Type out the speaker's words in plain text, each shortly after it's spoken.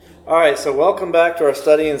All right, so welcome back to our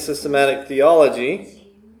study in systematic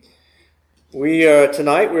theology.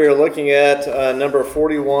 Tonight we are looking at number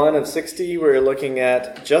 41 of 60. We're looking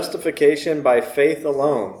at justification by faith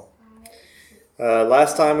alone.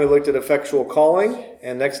 Last time we looked at effectual calling,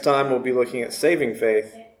 and next time we'll be looking at saving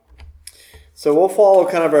faith. So we'll follow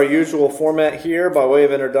kind of our usual format here. By way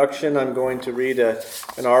of introduction, I'm going to read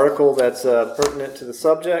an article that's pertinent to the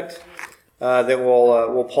subject. Then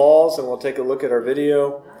we'll pause and we'll take a look at our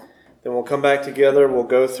video. Then we'll come back together, we'll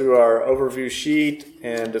go through our overview sheet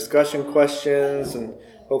and discussion questions and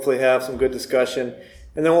hopefully have some good discussion.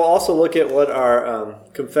 And then we'll also look at what our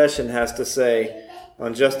confession has to say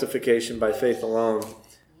on justification by faith alone.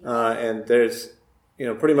 And there's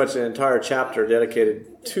pretty much an entire chapter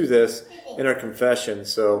dedicated to this in our confession.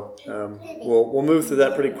 So we'll move through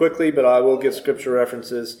that pretty quickly, but I will give scripture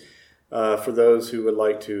references for those who would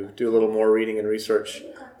like to do a little more reading and research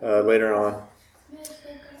later on.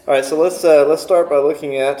 All right, so let's start by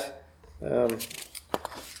looking at our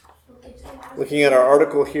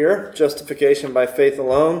article here, Justification by Faith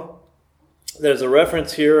Alone. There's a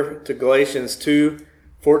reference here to Galatians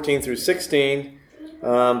 2:14 through 16,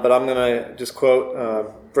 but I'm going to just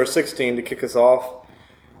quote verse 16 to kick us off.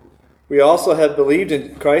 We also have believed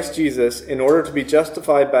in Christ Jesus in order to be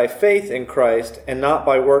justified by faith in Christ and not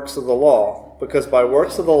by works of the law, because by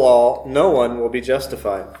works of the law no one will be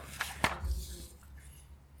justified.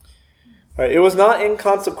 It was not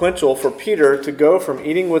inconsequential for Peter to go from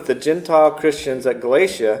eating with the Gentile Christians at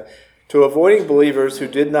Galatia to avoiding believers who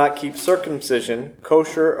did not keep circumcision,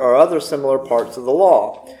 kosher, or other similar parts of the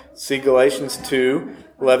law. See Galatians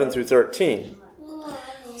 2:11 through 13.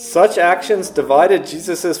 Such actions divided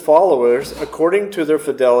Jesus' followers according to their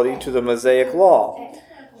fidelity to the Mosaic law,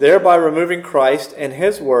 thereby removing Christ and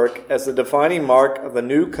his work as the defining mark of the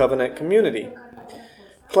new covenant community.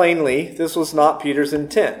 Plainly, this was not Peter's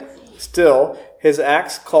intent. Still, his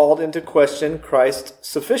acts called into question Christ's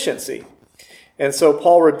sufficiency. And so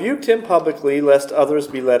Paul rebuked him publicly lest others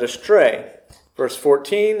be led astray. Verse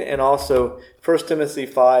 14 and also 1 Timothy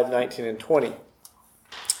 5:19 and 20.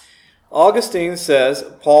 Augustine says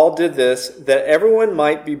Paul did this that everyone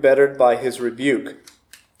might be bettered by his rebuke.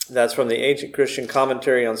 That's from the Ancient Christian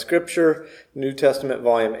Commentary on Scripture, New Testament,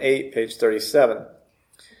 Volume 8, page 37.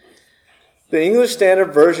 The English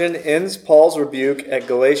Standard Version ends Paul's rebuke at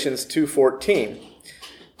Galatians 2:14.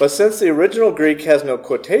 But since the original Greek has no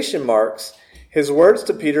quotation marks, his words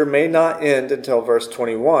to Peter may not end until verse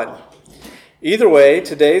 21. Either way,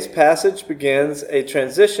 today's passage begins a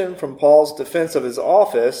transition from Paul's defense of his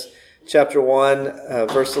office, chapter 1,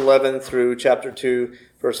 verse 11 through chapter 2,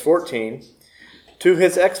 verse 14, to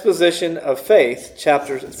his exposition of faith,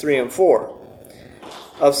 chapters 3 and 4.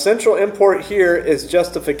 Of central import here is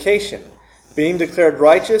justification, being declared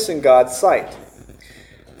righteous in God's sight.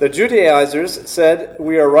 The Judaizers said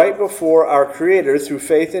we are right before our Creator through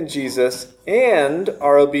faith in Jesus and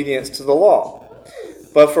our obedience to the law.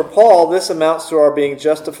 But for Paul, this amounts to our being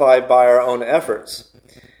justified by our own efforts.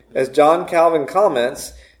 As John Calvin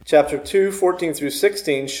comments, chapter 2:14 through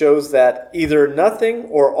 16 shows that either nothing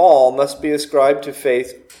or all must be ascribed to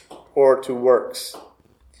faith or to works.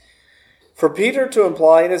 For Peter to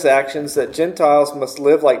imply in his actions that Gentiles must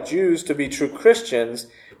live like Jews to be true Christians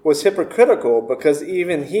was hypocritical because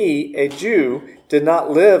even he, a Jew, did not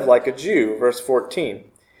live like a Jew, verse 14.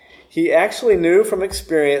 He actually knew from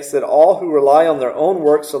experience that all who rely on their own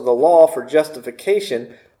works of the law for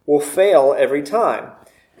justification will fail every time,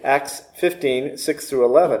 Acts 15:6 through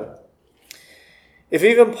 11. If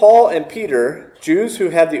even Paul and Peter, Jews who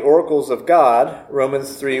had the oracles of God,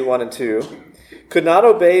 Romans 3:1 and 2, could not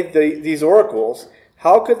obey these oracles,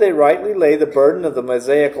 how could they rightly lay the burden of the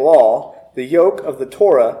Mosaic law, the yoke of the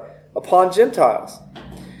Torah, upon Gentiles?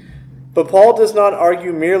 But Paul does not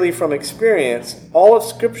argue merely from experience. All of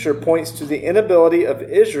Scripture points to the inability of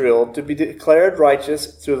Israel to be declared righteous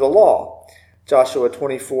through the law. Joshua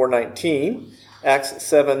 24:19, Acts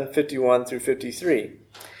 7:51 through 53.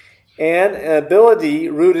 And an ability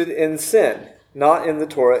rooted in sin, not in the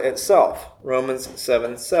Torah itself. Romans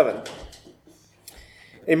 7:7.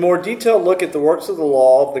 A more detailed look at the works of the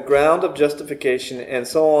law, the ground of justification, and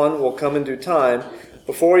so on will come in due time.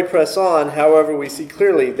 Before we press on, however, we see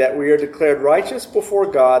clearly that we are declared righteous before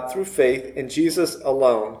God through faith in Jesus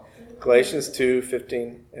alone. Galatians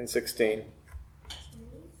 2:15 and 16.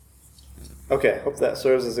 Okay, hope that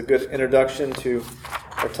serves as a good introduction to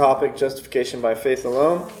our topic, justification by faith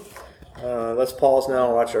alone. Let's pause now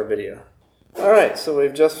and watch our video. All right, so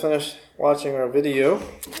we've just finished watching our video.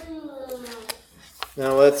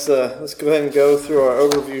 Now let's go ahead and go through our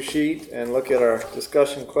overview sheet and look at our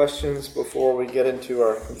discussion questions before we get into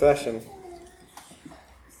our confession.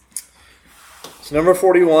 Number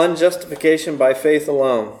 41, justification by faith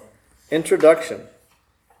alone. Introduction.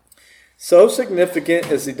 So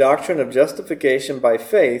significant is the doctrine of justification by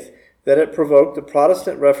faith that it provoked the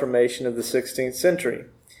Protestant Reformation of the 16th century.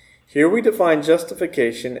 Here we define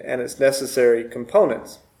justification and its necessary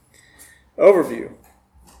components. Overview.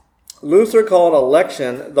 Luther called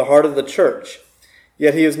election the heart of the church,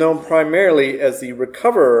 yet he is known primarily as the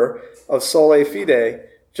recoverer of sola fide,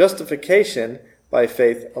 justification by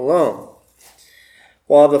faith alone.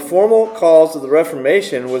 While the formal cause of the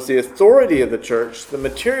Reformation was the authority of the church, the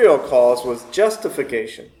material cause was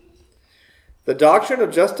justification. The doctrine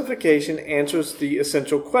of justification answers the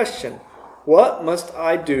essential question, what must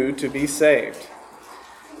I do to be saved?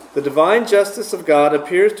 The divine justice of God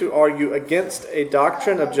appears to argue against a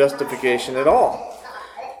doctrine of justification at all.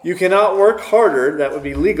 You cannot work harder, that would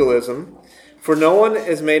be legalism, for no one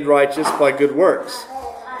is made righteous by good works.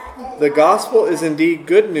 The gospel is indeed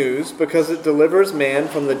good news because it delivers man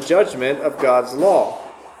from the judgment of God's law.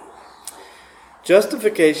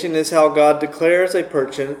 Justification is how God declares a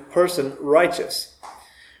person righteous.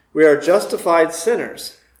 We are justified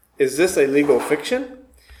sinners. Is this a legal fiction?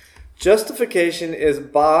 Justification is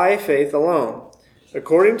by faith alone.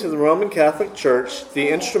 According to the Roman Catholic Church, the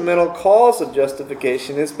instrumental cause of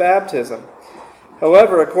justification is baptism.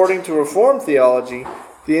 However, according to Reformed theology,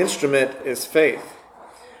 the instrument is faith.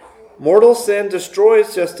 Mortal sin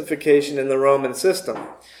destroys justification in the Roman system,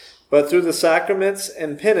 but through the sacraments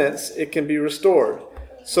and penance, it can be restored.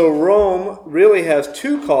 So Rome really has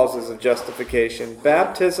two causes of justification,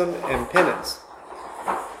 baptism and penance.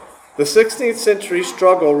 The 16th century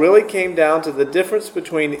struggle really came down to the difference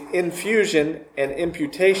between infusion and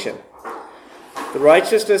imputation. The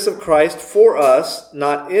righteousness of Christ for us,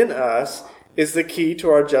 not in us, is the key to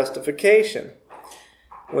our justification.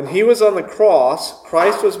 When he was on the cross,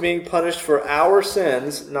 Christ was being punished for our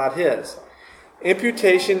sins, not his.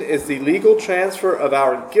 Imputation is the legal transfer of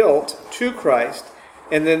our guilt to Christ,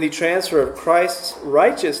 and then the transfer of Christ's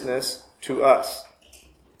righteousness to us.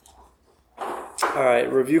 All right,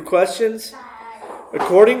 review questions.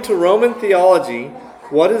 According to Roman theology,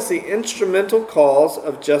 what is the instrumental cause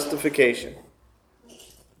of justification?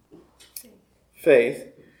 Faith.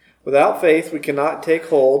 Without faith, we cannot take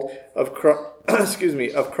hold of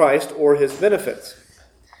Christ or his benefits.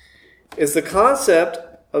 Is the concept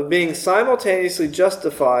of being simultaneously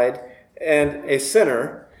justified and a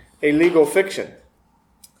sinner a legal fiction?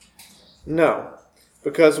 No,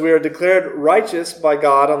 because we are declared righteous by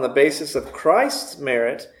God on the basis of Christ's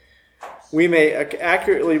merit. We may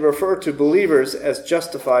accurately refer to believers as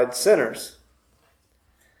justified sinners.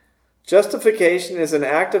 Justification is an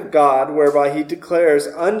act of God whereby he declares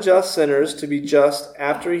unjust sinners to be just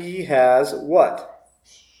after he has what?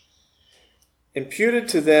 Imputed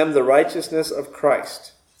to them the righteousness of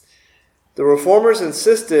Christ. The Reformers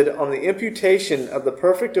insisted on the imputation of the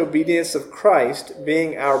perfect obedience of Christ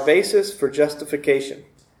being our basis for justification.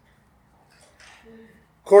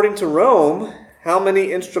 According to Rome, how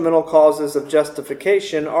many instrumental causes of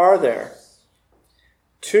justification are there?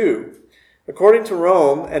 2. According to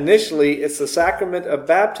Rome, initially it's the sacrament of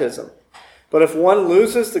baptism. But if one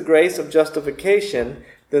loses the grace of justification,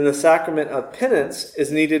 then the sacrament of penance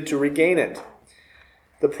is needed to regain it.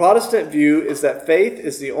 The Protestant view is that faith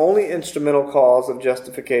is the only instrumental cause of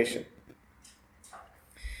justification.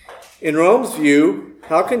 In Rome's view,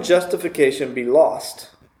 how can justification be lost?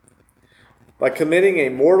 By committing a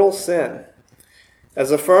mortal sin.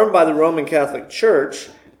 As affirmed by the Roman Catholic Church,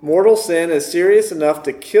 mortal sin is serious enough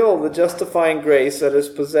to kill the justifying grace that is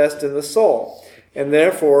possessed in the soul, and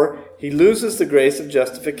therefore he loses the grace of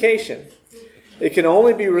justification. It can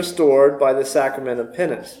only be restored by the sacrament of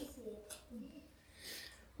penance.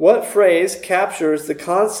 What phrase captures the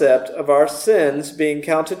concept of our sins being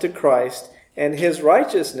counted to Christ and his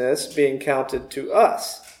righteousness being counted to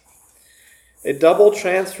us? A double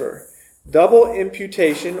transfer, double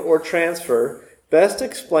imputation or transfer best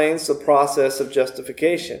explains the process of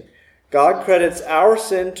justification. God credits our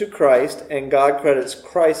sin to Christ, and God credits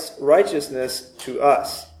Christ's righteousness to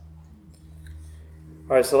us.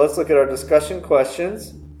 All right, so let's look at our discussion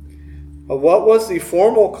questions. What was the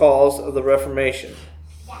formal cause of the Reformation?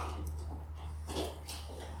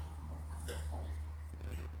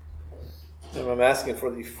 And I'm asking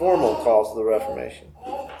for the formal cause of the Reformation.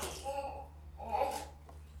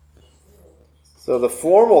 So the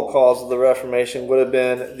formal cause of the Reformation would have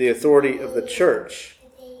been the authority of the church.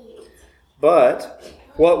 But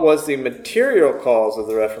what was the material cause of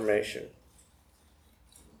the Reformation?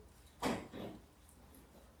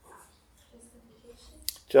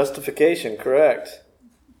 Justification, correct.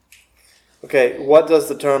 Okay, what does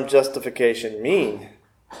the term justification mean?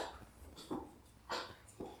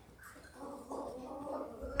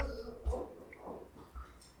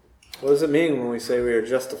 What does it mean when we say we are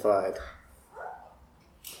justified?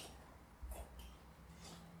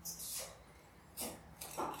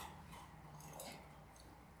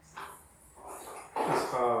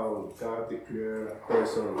 That's how God declared a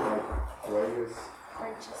person righteous.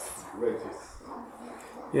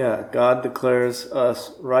 Yeah, God declares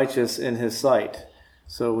us righteous in His sight.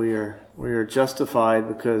 So we are justified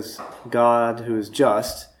because God, who is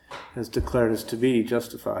just, has declared us to be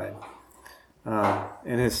justified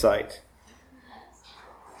in His sight.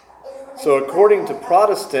 So according to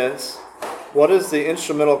Protestants, what is the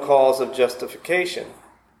instrumental cause of justification?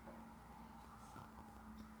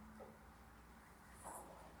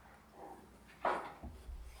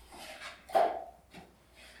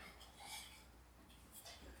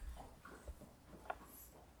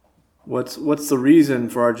 What's the reason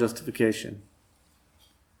for our justification?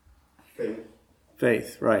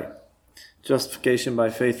 Faith, right. Justification by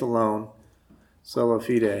faith alone. Sola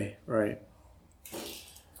fide, right.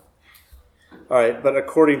 All right, but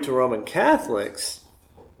according to Roman Catholics,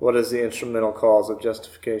 what is the instrumental cause of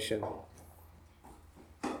justification?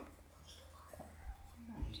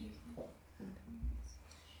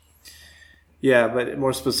 Yeah, but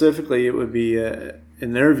more specifically, it would be,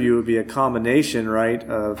 in their view, it would be a combination, right,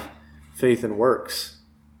 of faith and works,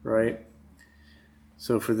 right?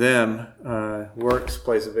 So for them, works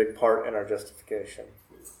plays a big part in our justification.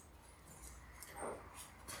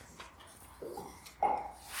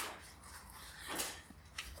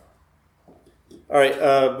 All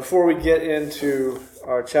right, before we get into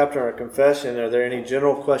our chapter on our confession, are there any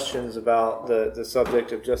general questions about the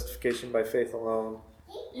subject of justification by faith alone?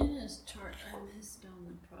 In this chart, I missed on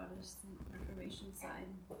the Protestant Reformation side,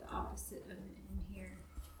 the opposite of it in here.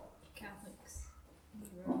 Catholics, he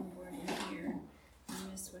wrote on the word in here. I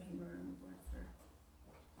missed what he wrote on the word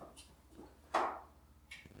for.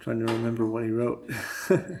 Trying to remember what he wrote.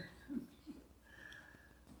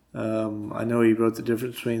 I know he wrote the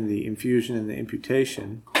difference between the infusion and the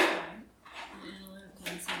imputation. Analytical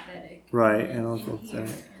and synthetic. Right, and analytical and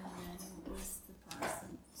synthetic. synthetic. And then it was the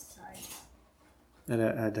Protestant side.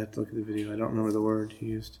 I'd have to look at the video. I don't remember the word he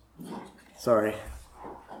used. Sorry.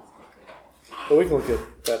 But we can look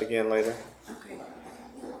at that again later. Okay.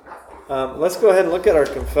 Let's go ahead and look at our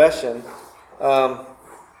confession.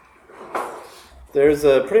 There's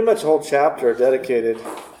pretty much a whole chapter dedicated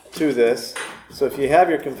to this. So if you have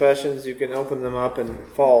your confessions, you can open them up and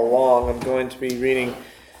follow along. I'm going to be reading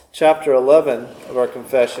chapter 11 of our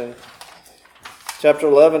confession. Chapter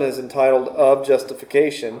 11 is entitled Of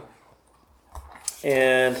Justification.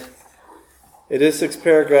 And it is 6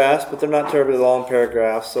 paragraphs, but they're not terribly long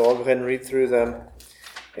paragraphs, so I'll go ahead and read through them.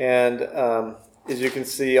 And as you can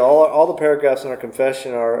see, all the paragraphs in our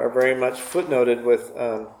confession are very much footnoted with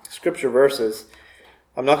scripture verses.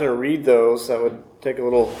 I'm not going to read those. That would take a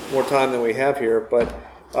little more time than we have here, but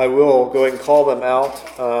I will go ahead and call them out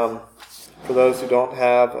for those who don't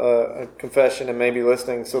have a confession and may be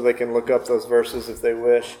listening, so they can look up those verses if they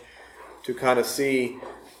wish to kind of see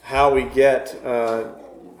how we get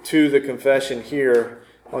to the confession here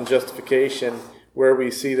on justification, where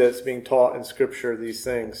we see that it's being taught in Scripture, these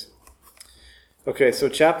things. Okay, so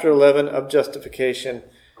chapter 11 of Justification,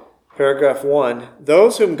 paragraph 1.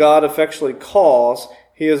 Those whom God effectually calls,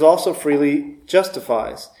 He is also freely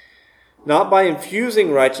justifies, not by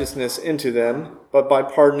infusing righteousness into them, but by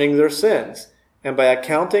pardoning their sins, and by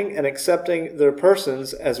accounting and accepting their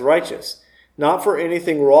persons as righteous, not for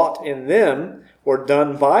anything wrought in them or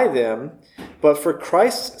done by them, but for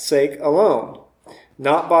Christ's sake alone,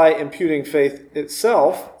 not by imputing faith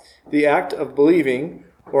itself, the act of believing,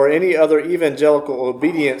 or any other evangelical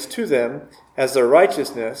obedience to them as their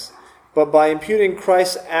righteousness, but by imputing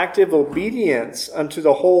Christ's active obedience unto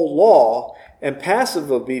the whole law and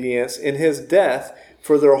passive obedience in His death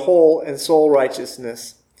for their whole and sole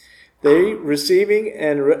righteousness. They, receiving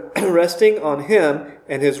and resting on Him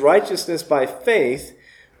and His righteousness by faith,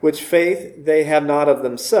 which faith they have not of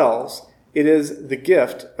themselves, it is the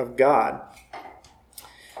gift of God.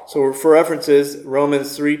 So for references,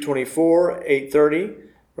 Romans 3:24, 8:30,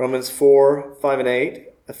 Romans 4, 5 and 8,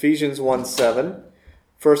 Ephesians 1:7,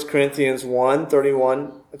 1 Corinthians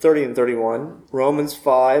 1:30 and 31, Romans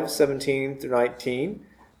 5:17 through 19,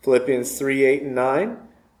 Philippians 3:8 and 9,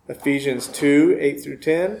 Ephesians 2:8 through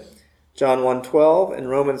 10, John 1:12, and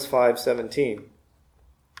Romans 5:17.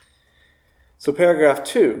 So paragraph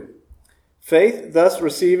 2. Faith, thus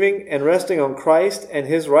receiving and resting on Christ and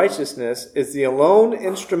His righteousness, is the alone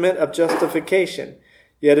instrument of justification,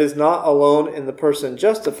 yet is not alone in the person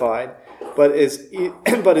justified, but is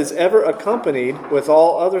ever accompanied with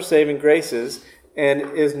all other saving graces, and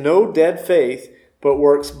is no dead faith, but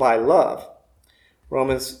works by love.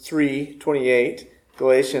 Romans 3:28,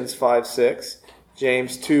 Galatians 5:6,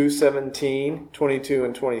 James 2:17, 22,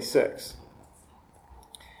 and 26.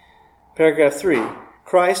 Paragraph 3.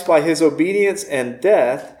 Christ, by his obedience and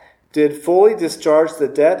death, did fully discharge the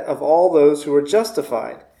debt of all those who were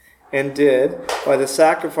justified, and did, by the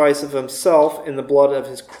sacrifice of himself in the blood of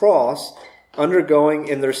his cross, undergoing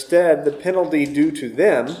in their stead the penalty due to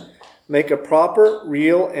them, make a proper,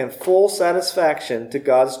 real, and full satisfaction to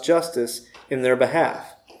God's justice in their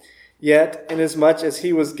behalf. Yet, inasmuch as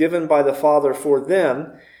he was given by the Father for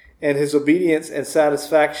them, and his obedience and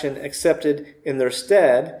satisfaction accepted in their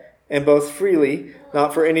stead, and both freely,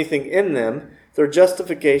 not for anything in them, their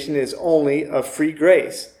justification is only of free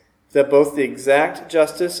grace, that both the exact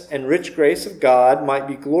justice and rich grace of God might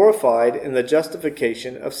be glorified in the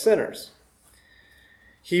justification of sinners.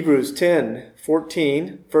 Hebrews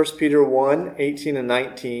 10:14, 1 Peter 1:18 and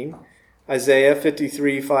 19, Isaiah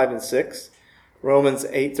 53:5 and 6, Romans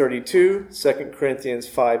 8:32, 2 Corinthians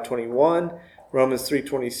 5:21, Romans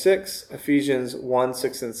 3:26, Ephesians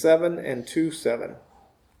 1:6 and 7, and 2:7.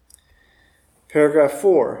 Paragraph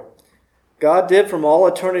 4. God did from all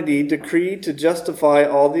eternity decree to justify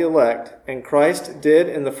all the elect, and Christ did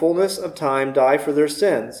in the fullness of time die for their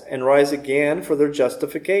sins, and rise again for their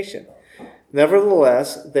justification.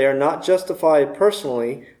 Nevertheless, they are not justified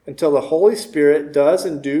personally until the Holy Spirit does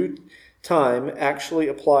in due time actually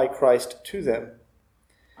apply Christ to them.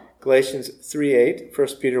 Galatians 3:8,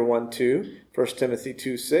 1 Peter 1:2, 1 Timothy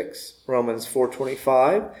 2:6, Romans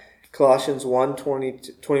 4:25, Colossians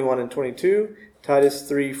 1:21 and 22, Titus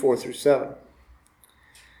 3:4 through 7.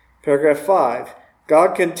 Paragraph 5.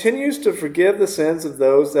 God continues to forgive the sins of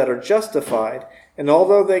those that are justified, and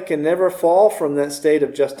although they can never fall from that state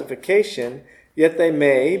of justification, yet they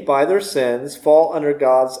may, by their sins, fall under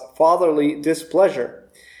God's fatherly displeasure.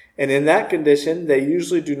 And in that condition, they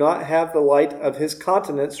usually do not have the light of his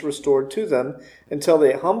countenance restored to them until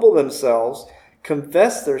they humble themselves,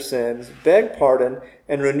 confess their sins, beg pardon,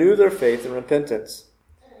 and renew their faith and repentance.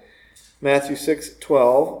 Matthew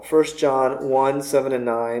 6:12, 1 John 1:7 and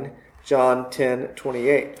 9, John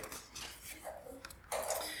 10:28.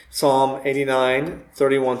 Psalm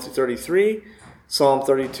 89:31 through 33, Psalm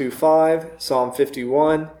 32:5, Psalm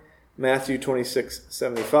 51, Matthew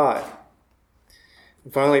 26:75.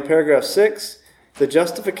 And finally, paragraph 6, the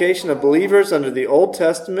justification of believers under the Old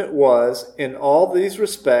Testament was, in all these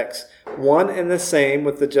respects, one and the same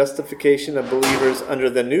with the justification of believers under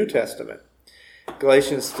the New Testament.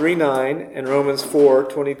 Galatians 3:9 and Romans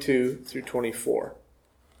 4:22 through 24.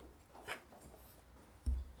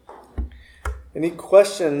 Any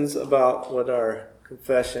questions about what our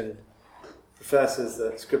confession professes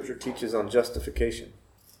that Scripture teaches on justification?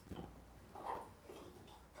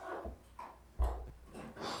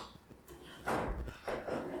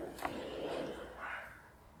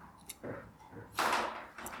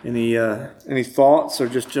 Any thoughts or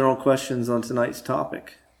just general questions on tonight's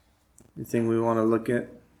topic? Anything we want to look at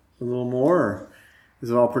a little more, or is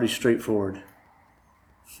it all pretty straightforward?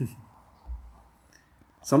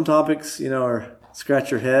 Some topics, are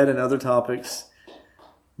scratch your head, and other topics,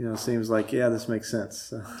 seems like, yeah, this makes sense.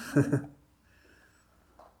 So.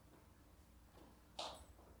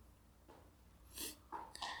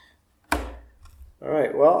 All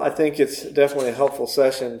right. Well, I think it's definitely a helpful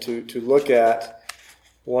session to look at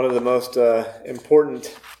one of the most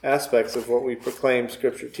important aspects of what we proclaim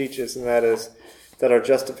Scripture teaches, and that is that our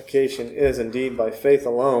justification is indeed by faith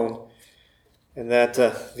alone, and that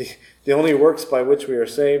the only works by which we are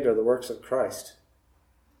saved are the works of Christ.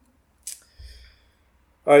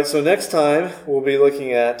 All right, so next time we'll be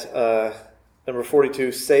looking at number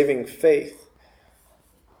 42, saving faith.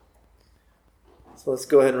 So let's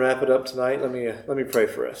go ahead and wrap it up tonight. Let me pray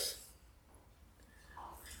for us.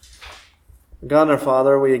 God and our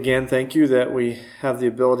Father, we again thank you that we have the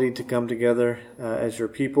ability to come together as your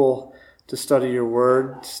people to study your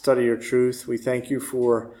word, to study your truth. We thank you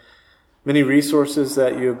for many resources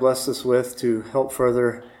that you have blessed us with to help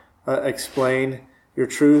further explain your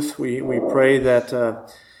truth. We pray that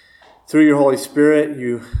through your Holy Spirit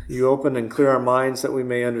you open and clear our minds that we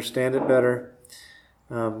may understand it better.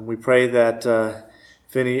 We pray that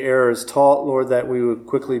if any error is taught, Lord, that we would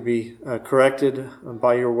quickly be corrected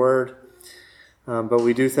by your word. But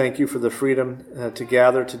we do thank you for the freedom to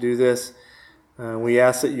gather to do this. We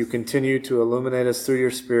ask that you continue to illuminate us through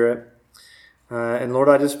your Spirit. And Lord,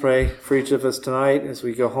 I just pray for each of us tonight as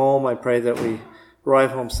we go home. I pray that we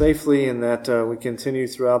arrive home safely and that we continue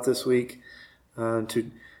throughout this week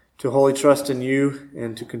to wholly trust in you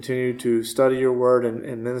and to continue to study your word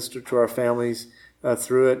and minister to our families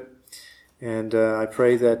through it. And I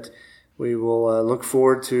pray that we will look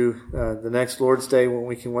forward to the next Lord's Day when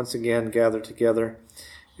we can once again gather together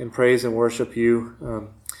and praise and worship you,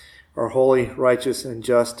 our holy, righteous, and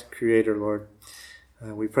just Creator, Lord.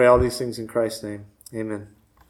 We pray all these things in Christ's name. Amen.